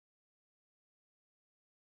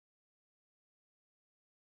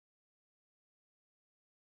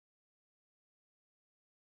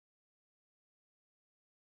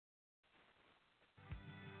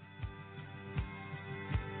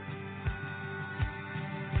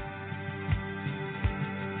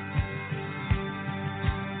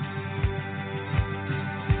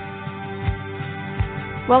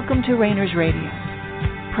Welcome to Rainers Radio,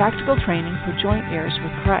 practical training for joint heirs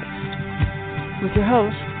with Christ, with your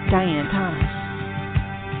host, Diane Thomas.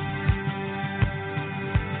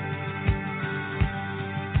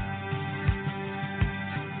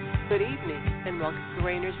 Good evening, and welcome to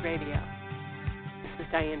Rainers Radio. This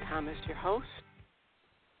is Diane Thomas, your host,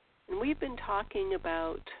 and we've been talking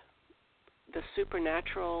about the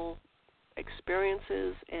supernatural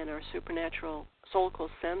experiences and our supernatural soulical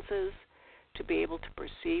senses to be able to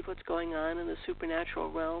perceive what's going on in the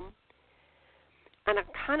supernatural realm. And I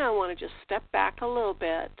kind of want to just step back a little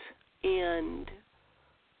bit and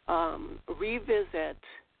revisit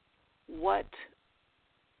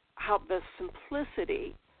how the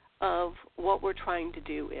simplicity of what we're trying to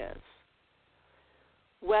do is.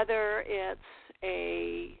 Whether it's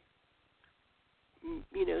a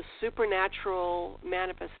supernatural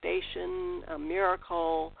manifestation, a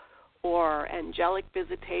miracle, or angelic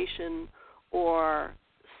visitation, or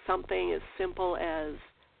something as simple as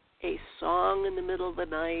a song in the middle of the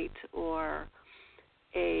night, or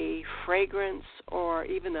a fragrance, or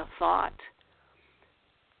even a thought.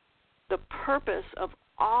 The purpose of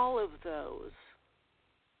all of those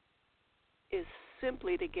is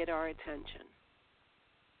simply to get our attention.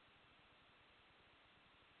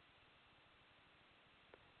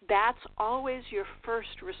 That's always your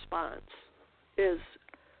first response, is,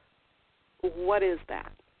 what is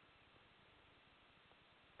that?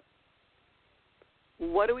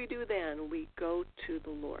 What do we do then? We go to the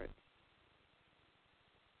Lord.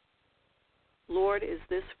 Lord, is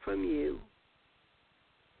this from you?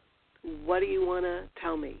 What do you want to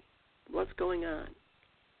tell me? What's going on?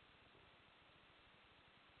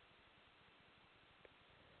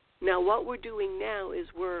 Now, what we're doing now is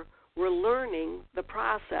we're learning the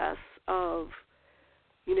process of,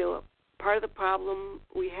 part of the problem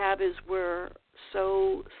we have is we're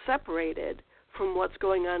so separated from what's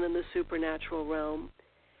going on in the supernatural realm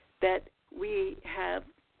that we have,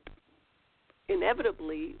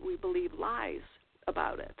 inevitably, we believe lies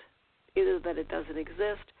about it. Either that it doesn't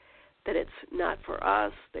exist, that it's not for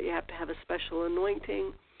us, that you have to have a special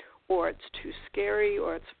anointing, or it's too scary,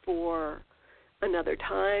 or it's for another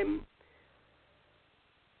time.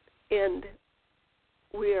 And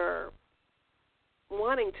we're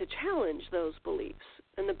wanting to challenge those beliefs.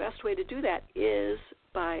 And the best way to do that is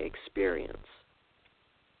by experience.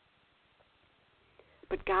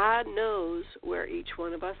 But God knows where each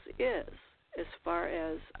one of us is as far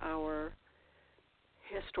as our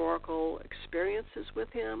historical experiences with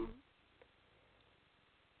Him.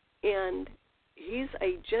 And He's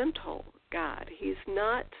a gentle God. He's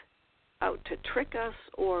not out to trick us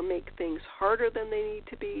or make things harder than they need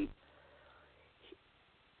to be.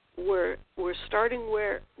 We're starting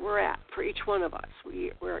where we're at for each one of us.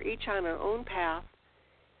 We're each on our own path,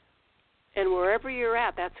 and wherever you're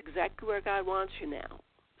at, that's exactly where God wants you now.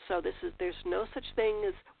 So there's no such thing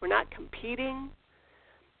as, we're not competing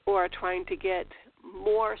or trying to get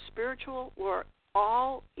more spiritual. We're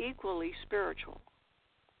all equally spiritual.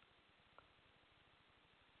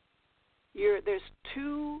 There's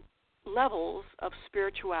two levels of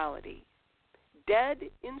spirituality: dead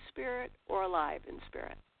in spirit or alive in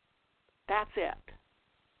spirit. That's it.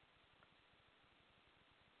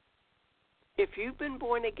 If you've been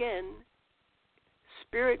born again,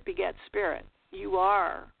 spirit begets spirit. You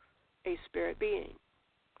are a spirit being,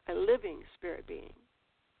 a living spirit being.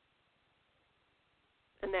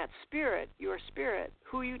 And that spirit, your spirit,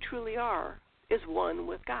 who you truly are, is one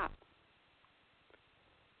with God.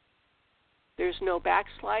 There's no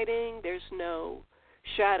backsliding, there's no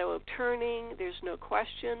shadow of turning, there's no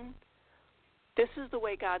question. This is the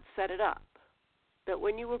way God set it up, that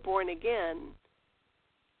when you were born again,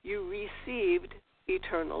 you received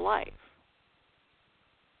eternal life.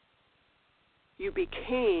 You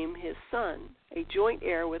became His son, a joint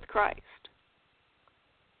heir with Christ.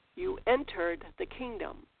 You entered the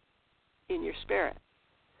kingdom in your spirit.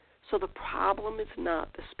 So the problem is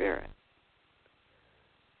not the spirit.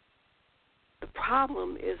 The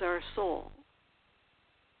problem is our soul,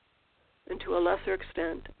 and to a lesser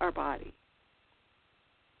extent, our body.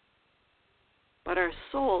 But our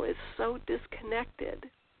soul is so disconnected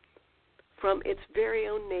from its very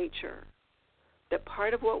own nature that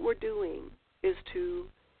part of what we're doing is to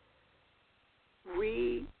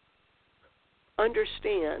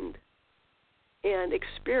understand and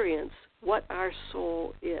experience what our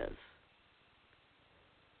soul is.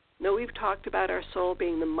 Now, we've talked about our soul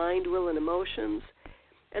being the mind, will, and emotions,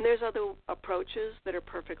 and there's other approaches that are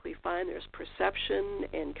perfectly fine. There's perception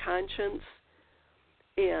and conscience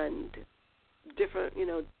and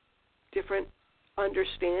different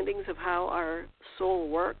understandings of how our soul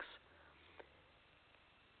works.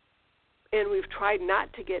 And we've tried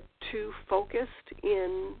not to get too focused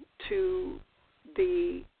into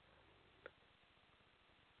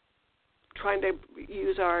trying to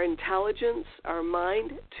use our intelligence, our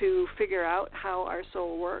mind, to figure out how our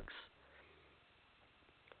soul works.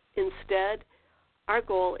 Instead, our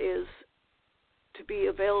goal is to be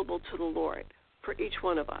available to the Lord for each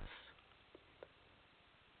one of us.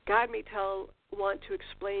 God may want to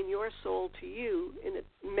explain your soul to you in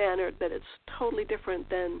a manner that it's totally different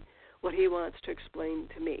than what he wants to explain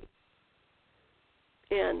to me.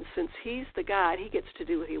 And since he's the God, he gets to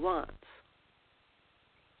do what he wants.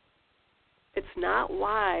 It's not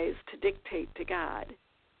wise to dictate to God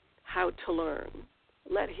how to learn.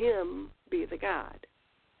 Let him be the God.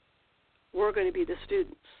 We're going to be the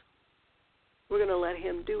students. We're going to let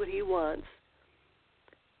him do what he wants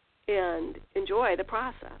and enjoy the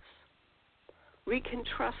process. We can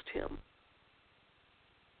trust him.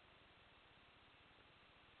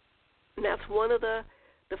 And that's one of the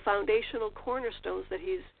foundational cornerstones that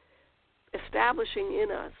he's establishing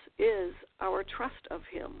in us is our trust of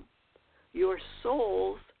him. Your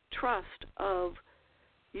soul's trust of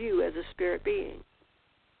you as a spirit being.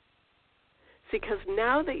 See, because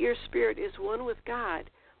now that your spirit is one with God,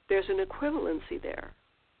 there's an equivalency there.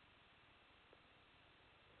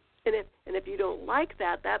 And if you don't like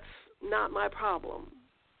that, that's not my problem.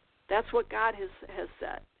 That's what God has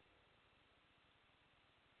said.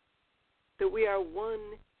 That we are one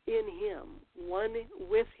in him, one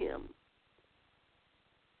with him.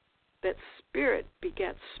 That spirit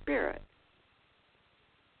begets spirit.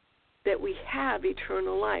 That we have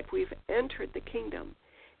eternal life. We've entered the kingdom.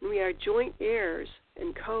 And we are joint heirs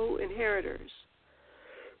and co-inheritors.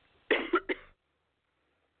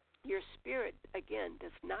 Your spirit, again,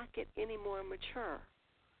 does not get any more mature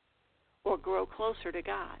or grow closer to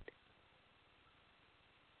God.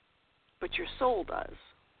 But your soul does.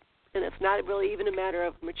 And it's not really even a matter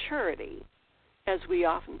of maturity, as we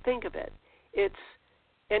often think of it. It's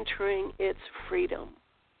entering its freedom.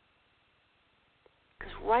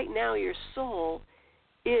 Because right now your soul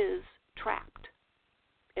is trapped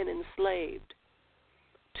and enslaved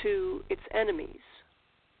to its enemies,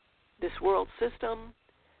 this world system,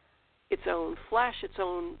 its own flesh, its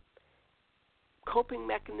own coping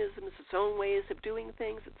mechanisms, its own ways of doing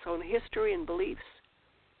things, its own history and beliefs,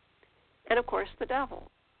 and of course the devil.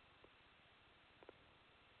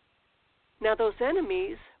 Now those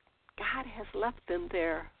enemies, God has left them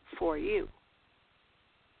there for you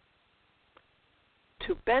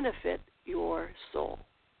to benefit your soul.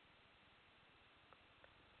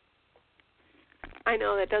 I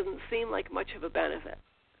know that doesn't seem like much of a benefit,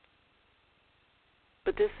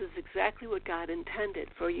 but this is exactly what God intended,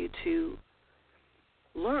 for you to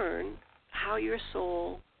learn how your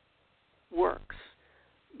soul works,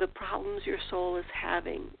 the problems your soul is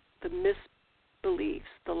having, the misbeliefs,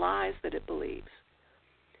 the lies that it believes.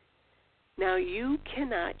 Now, you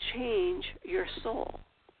cannot change your soul.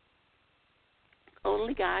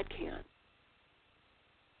 Only God can.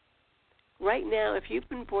 Right now, if you've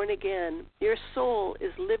been born again, your soul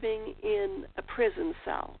is living in a prison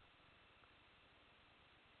cell.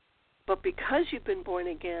 But because you've been born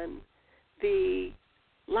again, the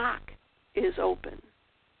lock is open.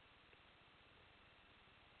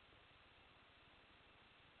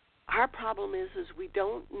 Our problem is we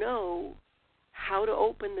don't know how to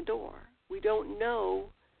open the door. We don't know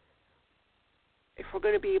if we're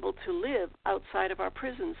going to be able to live outside of our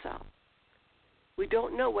prison cell. We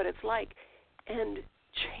don't know what it's like. And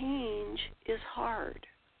change is hard.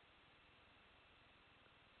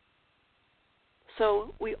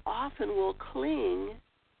 So we often will cling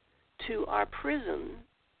to our prison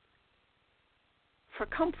for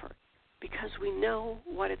comfort because we know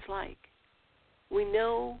what it's like. We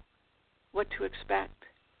know what to expect.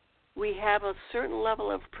 We have a certain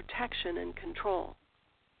level of protection and control.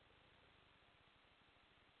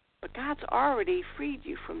 But God's already freed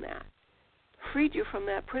you from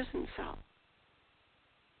that prison cell.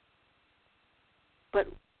 But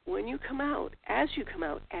when you come out, as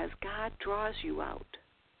God draws you out,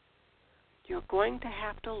 you're going to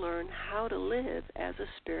have to learn how to live as a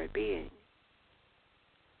spirit being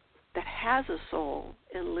that has a soul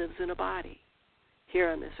and lives in a body here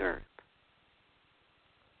on this earth.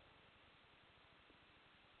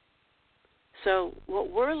 So what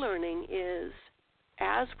we're learning is,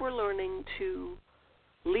 as we're learning to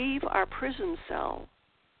leave our prison cell,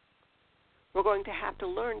 we're going to have to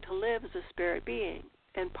learn to live as a spirit being.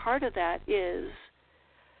 And part of that is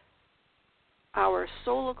our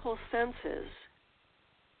soulical senses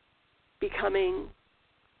becoming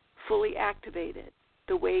fully activated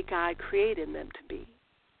the way God created them to be.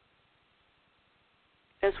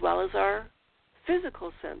 as well as our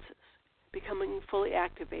physical senses, becoming fully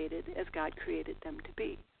activated as God created them to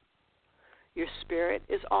be. Your spirit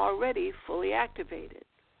is already fully activated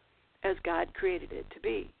as God created it to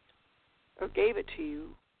be, or gave it to you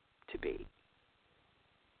to be.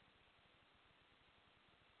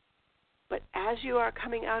 But as you are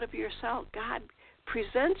coming out of your cell, God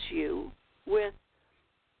presents you with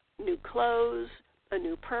new clothes, a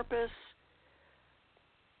new purpose,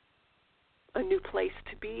 a new place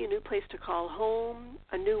to be, a new place to call home,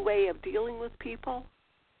 a new way of dealing with people.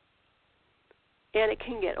 And it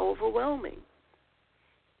can get overwhelming.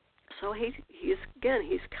 So he's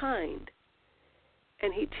kind.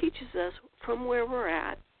 And he teaches us from where we're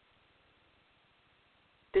at,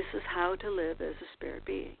 this is how to live as a spirit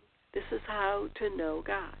being. This is how to know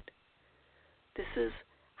God. This is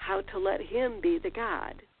how to let him be the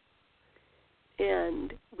God.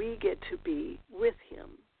 And we get to be with him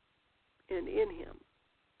and in him.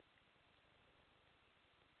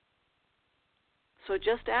 So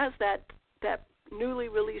just as that newly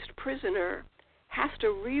released prisoner has to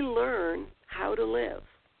relearn how to live,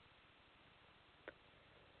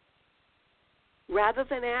 rather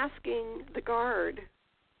than asking the guard,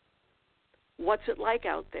 what's it like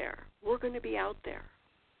out there? We're going to be out there.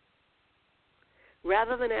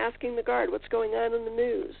 Rather than asking the guard, what's going on in the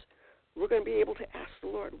news? We're going to be able to ask the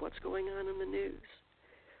Lord, what's going on in the news?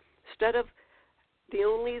 Instead of the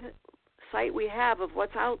only sight we have of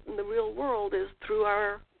what's out in the real world is through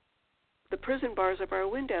the prison bars of our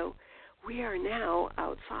window, we are now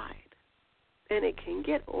outside. And it can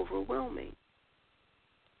get overwhelming.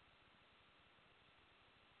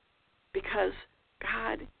 Because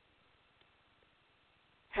God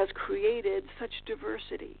has created such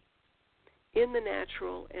diversity in the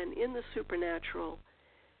natural and in the supernatural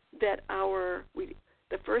that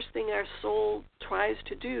the first thing our soul tries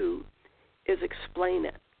to do is explain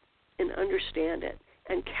it and understand it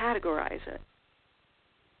and categorize it.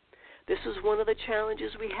 This is one of the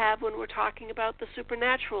challenges we have when we're talking about the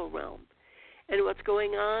supernatural realm and what's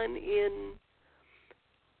going on in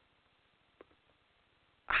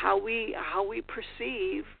how we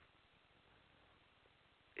perceive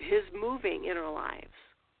his moving in our lives.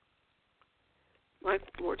 Like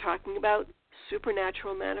we're talking about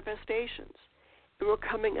supernatural manifestations, and we're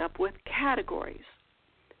coming up with categories.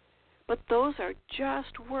 But those are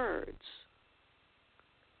just words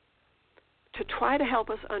to try to help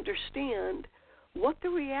us understand what the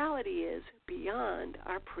reality is beyond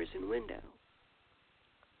our prison window.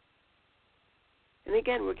 And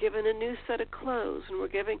again, we're given a new set of clothes, and we're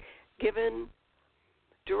given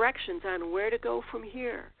directions on where to go from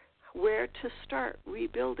here, where to start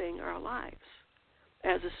rebuilding our lives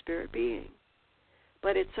as a spirit being.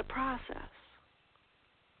 But it's a process.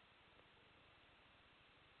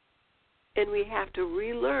 And we have to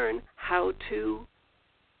relearn how to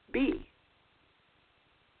be,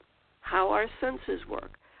 how our senses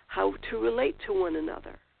work, how to relate to one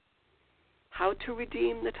another, how to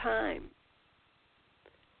redeem the time,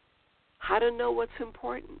 how to know what's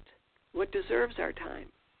important, what deserves our time.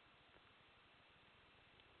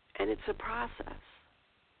 And it's a process.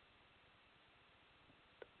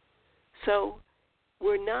 So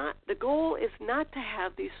the goal is not to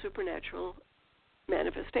have these supernatural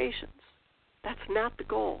manifestations. That's not the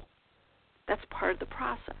goal. That's part of the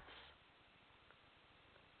process.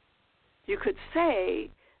 You could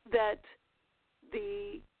say that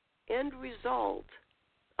the end result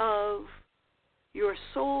of your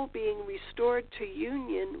soul being restored to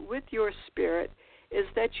union with your spirit is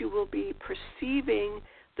that you will be perceiving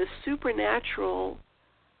the supernatural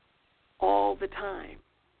all the time.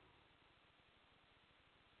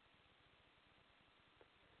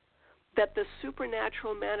 That the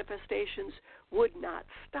supernatural manifestations would not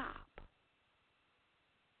stop.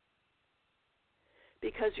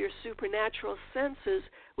 Because your supernatural senses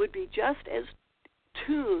would be just as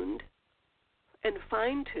tuned and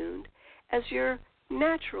fine-tuned as your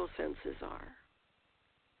natural senses are.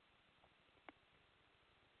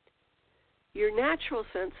 Your natural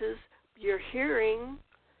senses, your hearing,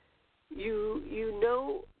 you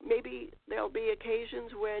know, maybe there'll be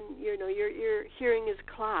occasions when your hearing is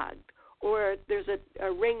clogged, or there's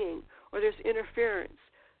a ringing, or there's interference.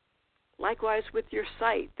 Likewise with your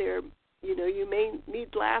sight, you may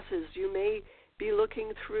need glasses. You may be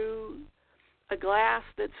looking through a glass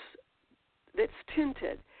that's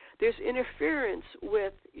tinted. There's interference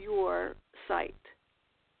with your sight.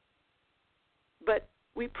 But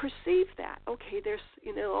we perceive that. Okay,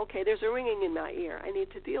 there's a ringing in my ear. I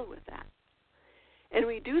need to deal with that. And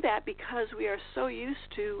we do that because we are so used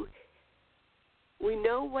to, we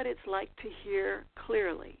know what it's like to hear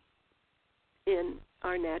clearly. in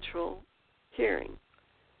our natural hearing.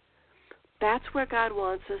 That's where God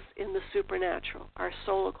wants us in the supernatural, our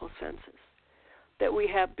soulical senses, that we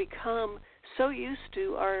have become so used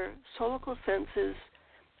to our soulical senses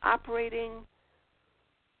operating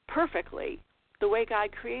perfectly the way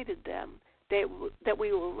God created them, that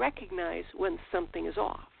we will recognize when something is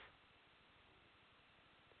off.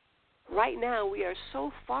 Right now, we are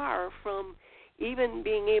so far from even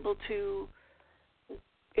being able to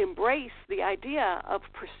embrace the idea of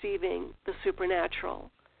perceiving the supernatural,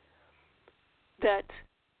 that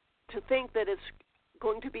to think that it's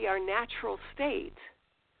going to be our natural state,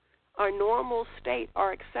 our normal state,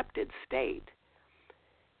 our accepted state,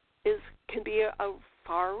 can be a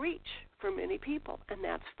far reach for many people, and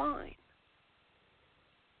that's fine,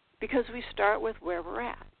 because we start with where we're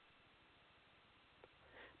at.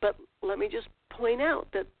 But let me just point out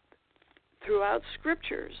that throughout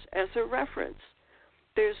scriptures, as a reference,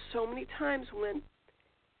 there's so many times when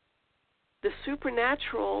the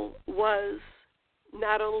supernatural was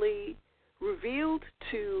not only revealed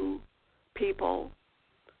to people,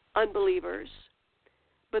 unbelievers,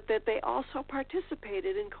 but that they also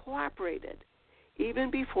participated and cooperated even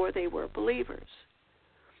before they were believers.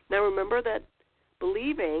 Now remember that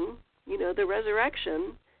believing, the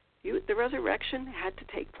resurrection had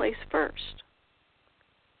to take place first.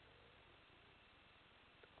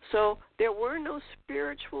 So there were no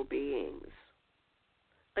spiritual beings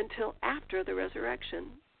until after the resurrection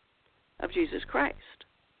of Jesus Christ.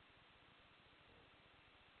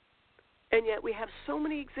 And yet we have so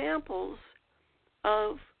many examples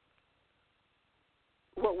of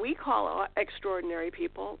what we call extraordinary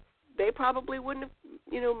people. They probably wouldn't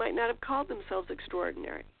have, might not have called themselves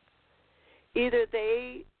extraordinary. Either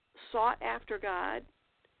they sought after God,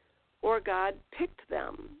 or God picked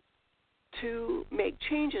them to make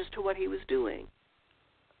changes to what he was doing.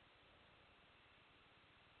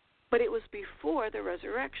 But it was before the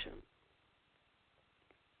resurrection.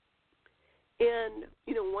 And,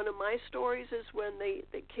 one of my stories is when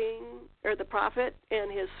the king, or the prophet,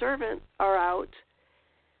 and his servant are out,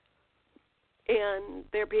 and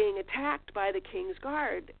they're being attacked by the king's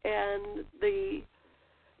guard, and the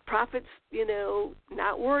prophet's,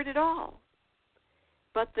 not worried at all.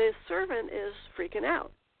 But the servant is freaking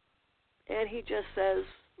out. And he just says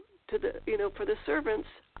to for the servant's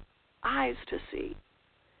eyes to see.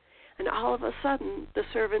 And all of a sudden, the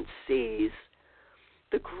servant sees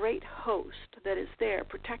the great host that is there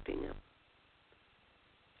protecting him.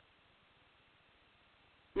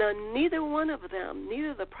 Now, neither one of them,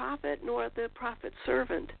 neither the prophet nor the prophet's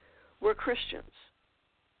servant, were Christians.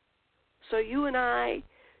 So you and I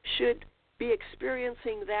should be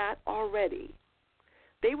experiencing that already.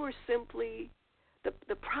 They were simply,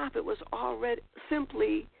 the prophet was already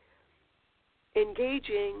simply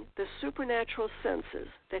engaging the supernatural senses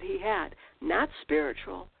that he had, not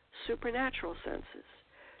spiritual, supernatural senses,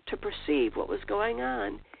 to perceive what was going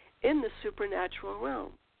on in the supernatural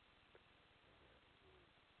realm.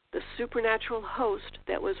 The supernatural host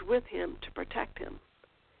that was with him to protect him.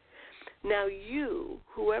 Now you,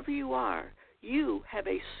 whoever you are, you have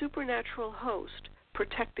a supernatural host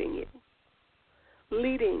protecting you,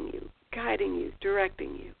 leading you, guiding you,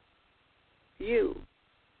 directing you. You.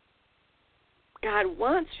 God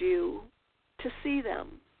wants you to see them.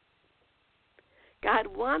 God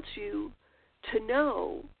wants you to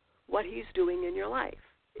know what he's doing in your life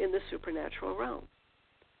in the supernatural realm.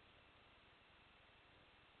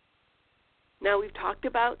 Now, we've talked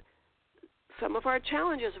about some of our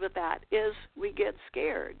challenges with that is we get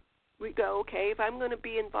scared. We go, okay, if I'm going to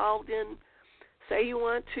be involved in, say you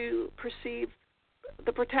want to perceive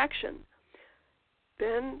the protection,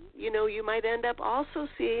 then, you might end up also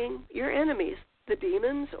seeing your enemies, the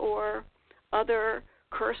demons or other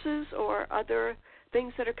curses or other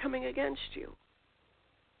things that are coming against you.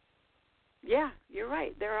 Yeah, you're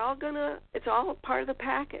right. It's all part of the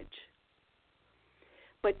package.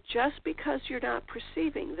 But just because you're not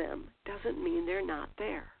perceiving them doesn't mean they're not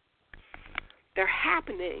there. They're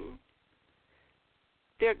happening.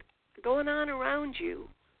 They're going on around you,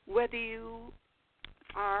 whether you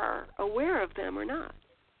are aware of them or not.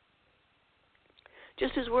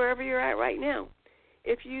 Just as wherever you're at right now.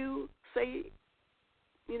 If you say,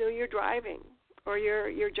 you're driving or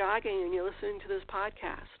you're jogging and you're listening to this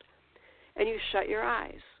podcast and you shut your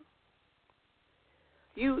eyes,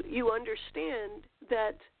 you understand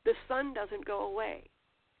that the sun doesn't go away.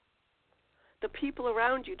 The people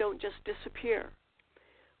around you don't just disappear.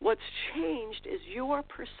 What's changed is your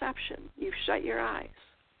perception. You've shut your eyes,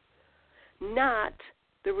 not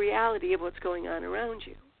the reality of what's going on around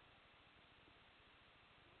you.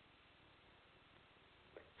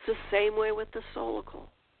 It's the same way with the soulical.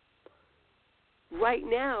 Right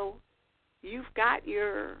now, you've got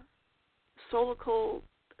your soulical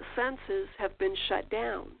senses have been shut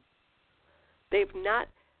down. They've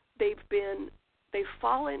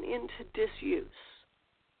fallen into disuse.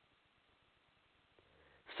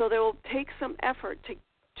 So there will take some effort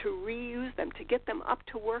to reuse them, to get them up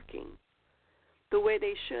to working the way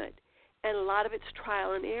they should. And a lot of it's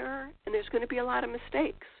trial and error, and there's going to be a lot of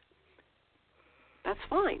mistakes. That's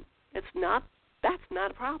fine. That's not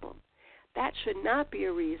a problem. That should not be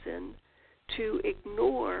a reason to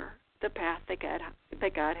ignore the path that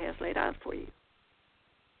God has laid out for you.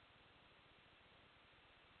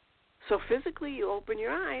 So physically, you open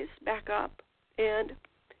your eyes back up, and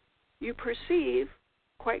you perceive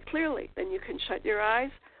quite clearly. Then you can shut your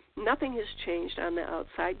eyes. Nothing has changed on the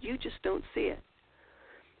outside. You just don't see it.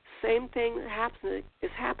 Same thing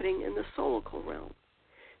is happening in the soulical realm.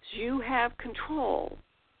 So you have control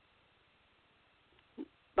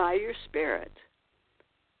by your spirit.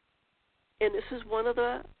 And this is one of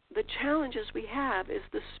the challenges we have, is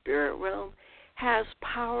the spirit realm has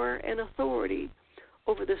power and authority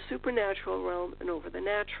over the supernatural realm and over the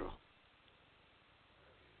natural.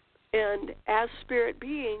 And as spirit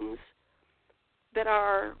beings that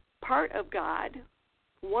are part of God,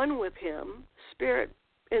 one with Him, spirit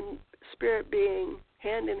and spirit being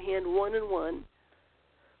hand in hand, one in one,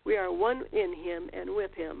 we are one in Him and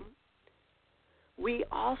with Him. We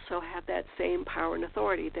also have that same power and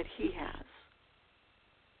authority that He has.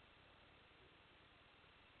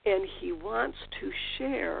 And He wants to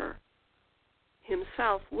share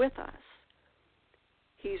Himself with us.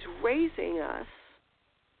 He's raising us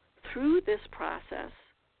through this process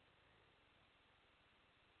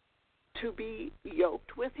to be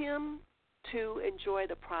yoked with Him, to enjoy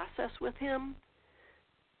the process with Him,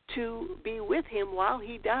 to be with Him while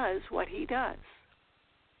He does what He does.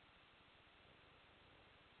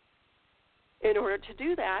 In order to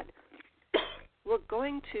do that, we're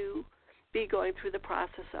going to be going through the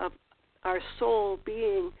process of our soul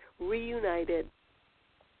being reunited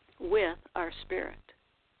with our spirit.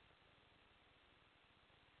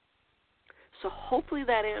 So hopefully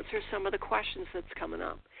that answers some of the questions that's coming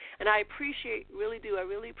up. And I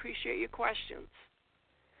really appreciate your questions,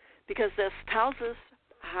 because this tells us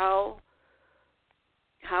how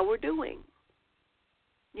we're doing.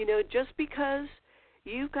 You know, just because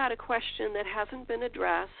you've got a question that hasn't been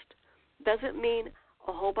addressed doesn't mean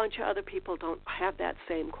a whole bunch of other people don't have that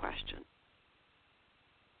same question.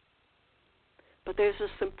 But there's a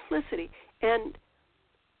simplicity, and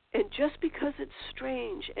just because it's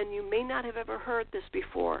strange and you may not have ever heard this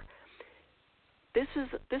before, this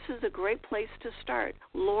is a great place to start.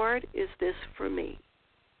 Lord, is this for me?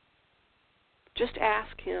 Just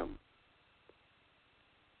ask Him.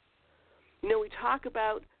 You know, we talk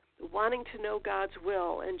about wanting to know God's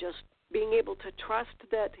will and just being able to trust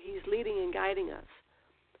that He's leading and guiding us.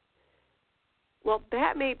 Well,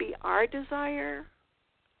 that may be our desire.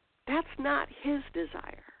 That's not His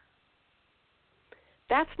desire.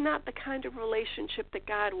 That's not the kind of relationship that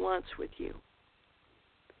God wants with you.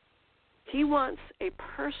 He wants a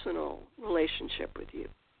personal relationship with you.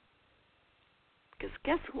 Because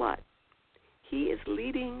guess what? He is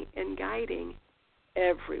leading and guiding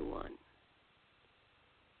everyone.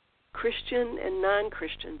 Christian and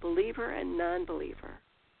non-Christian, believer and non-believer.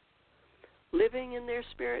 Living in their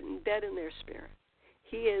spirit and dead in their spirit.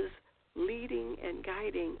 He is leading and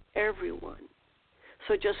guiding everyone.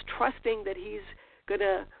 So just trusting that He's going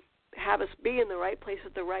to have us be in the right place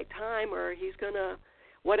at the right time, or He's going to,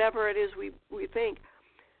 whatever it is we think,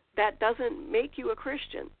 that doesn't make you a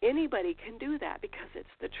Christian. Anybody can do that because it's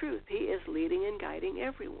the truth. He is leading and guiding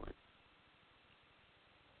everyone.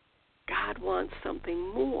 God wants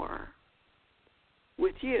something more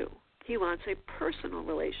with you. He wants a personal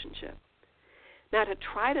relationship. Now, to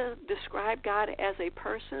try to describe God as a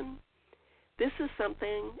person, this is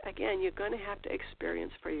something, again, you're going to have to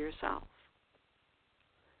experience for yourself.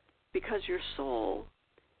 Because your soul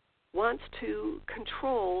wants to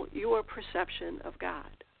control your perception of God.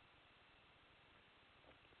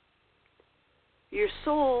 Your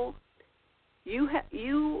soul, your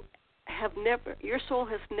soul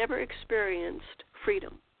has never experienced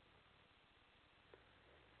freedom.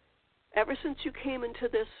 Ever since you came into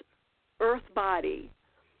this earth body,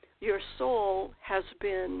 your soul has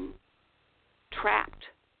been trapped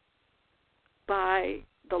by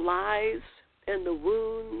the lies and the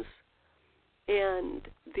wounds and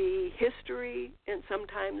the history and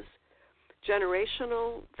sometimes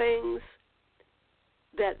generational things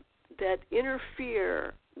that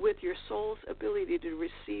interfere with your soul's ability to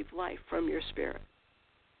receive life from your spirit.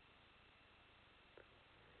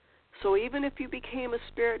 So even if you became a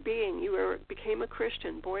spirit being, became a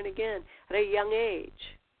Christian, born again, at a young age,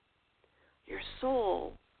 your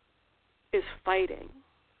soul is fighting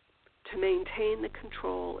to maintain the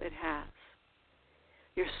control it has.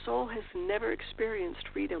 Your soul has never experienced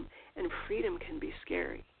freedom, and freedom can be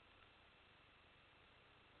scary.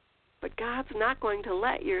 But God's not going to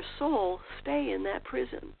let your soul stay in that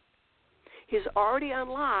prison. He's already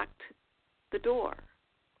unlocked the door.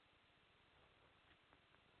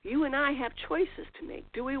 You and I have choices to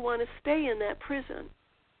make. Do we want to stay in that prison?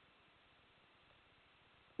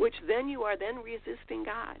 Which then you are then resisting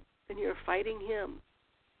God, and you're fighting Him.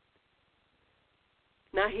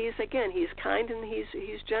 Now He's kind and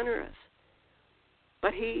He's generous.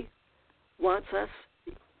 But He wants us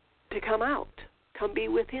to come out. Come be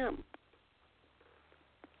with Him.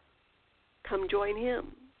 Come join Him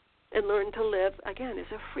and learn to live, again,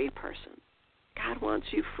 as a free person. God wants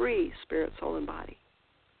you free, spirit, soul, and body.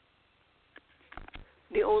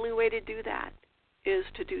 The only way to do that is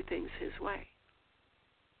to do things His way.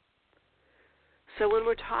 So when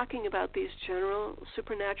we're talking about these general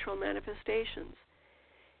supernatural manifestations,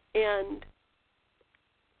 and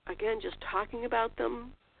again, just talking about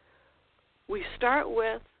them, we start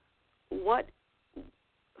with what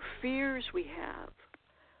fears we have,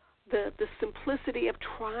 the simplicity of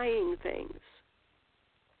trying things.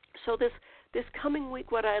 So this coming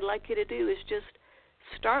week, what I'd like you to do is just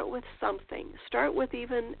start with something. Start with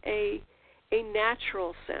even a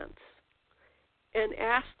natural sense, and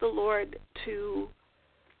ask the Lord to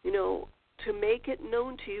make it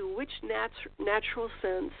known to you which natural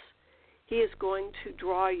sense He is going to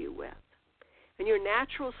draw you with. And your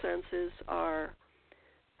natural senses are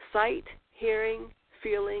sight, hearing,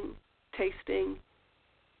 feeling, tasting,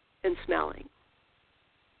 and smelling.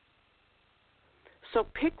 So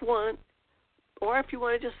pick one, or if you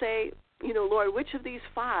want to just say, Lord, which of these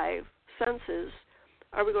 5 senses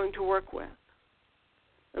are we going to work with?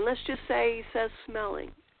 And let's just say He says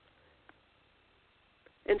smelling.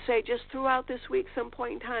 And say just throughout this week, some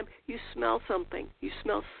point in time, you smell something. You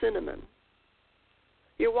smell cinnamon.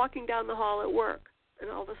 You're walking down the hall at work,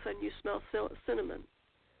 and all of a sudden you smell cinnamon.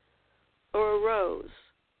 Or a rose.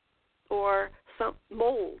 Or some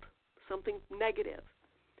mold, something negative.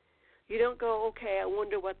 You don't go, okay, I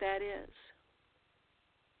wonder what that is.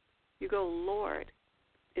 You go, Lord,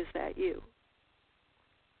 is that you?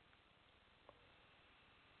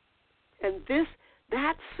 And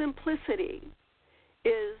that simplicity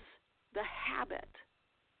is the habit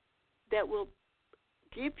that will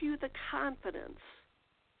give you the confidence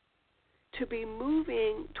to be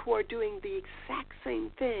moving toward doing the exact same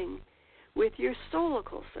thing with your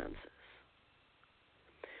soulical senses.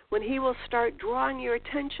 When He will start drawing your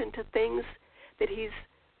attention to things that He's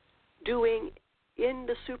doing in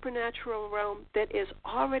the supernatural realm that is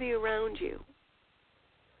already around you.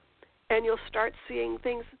 And you'll start seeing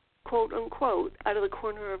things, quote unquote, out of the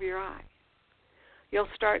corner of your eye. You'll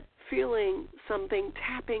start feeling something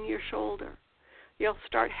tapping your shoulder. You'll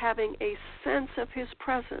start having a sense of His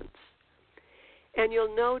presence. And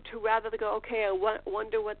you'll know to rather than go, okay, I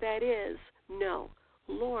wonder what that is. No,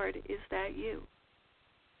 Lord, is that you?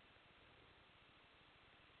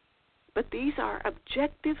 But these are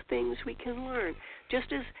objective things we can learn.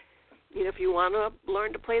 Just as, if you want to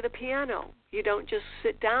learn to play the piano, you don't just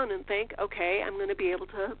sit down and think, okay, I'm going to be able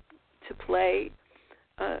to play,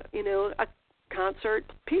 a concert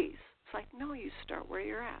piece. It's like, no, you start where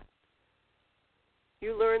you're at.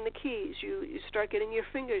 You learn the keys. You start getting your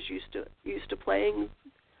fingers used to playing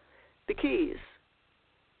the keys.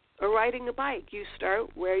 Or riding a bike, you start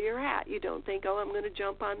where you're at. You don't think, oh, I'm going to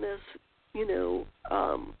jump on this,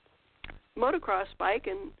 motocross bike,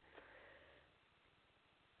 and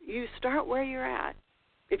you start where you're at.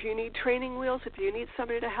 If you need training wheels, if you need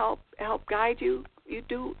somebody to help guide you, you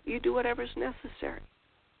do whatever's necessary.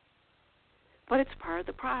 But it's part of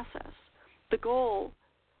the process. The goal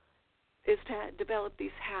is to develop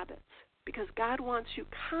these habits because God wants you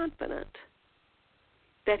confident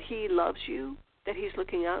that He loves you, that He's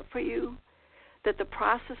looking out for you, that the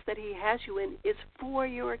process that He has you in is for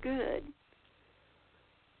your good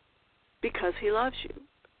because He loves you.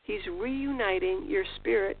 He's reuniting your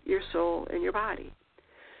spirit, your soul, and your body.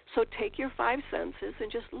 So take your 5 senses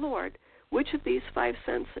and just, Lord, which of these 5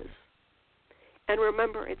 senses? And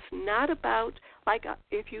remember, it's not about, like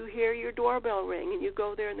if you hear your doorbell ring and you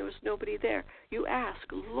go there and there was nobody there, you ask,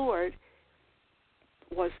 Lord,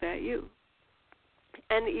 was that you?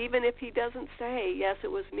 And even if He doesn't say, yes,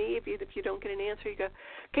 it was me, if you don't get an answer, you go,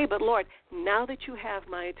 okay, but Lord, now that you have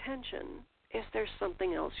my attention, is there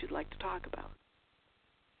something else you'd like to talk about?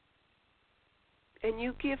 And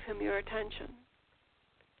you give Him your attention.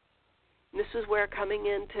 And this is where coming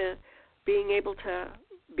into being able to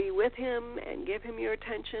be with him and give him your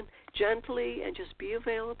attention gently and just be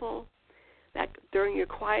available, that during your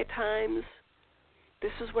quiet times,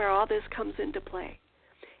 this is where all this comes into play.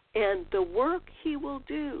 And the work he will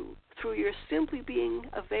do through your simply being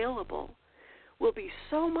available will be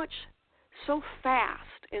so fast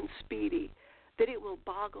and speedy that it will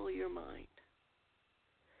boggle your mind.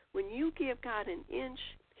 When you give God an inch,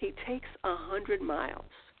 he takes 100 miles.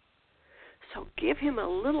 So give him a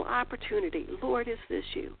little opportunity. Lord, is this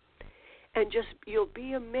you? And just, you'll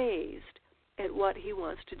be amazed at what he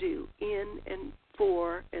wants to do in and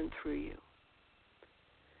for and through you.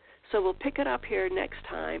 So we'll pick it up here next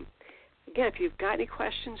time. Again, if you've got any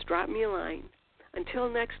questions, drop me a line. Until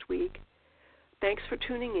next week, thanks for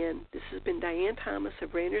tuning in. This has been Diane Thomas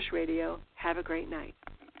of Rainers Radio. Have a great night.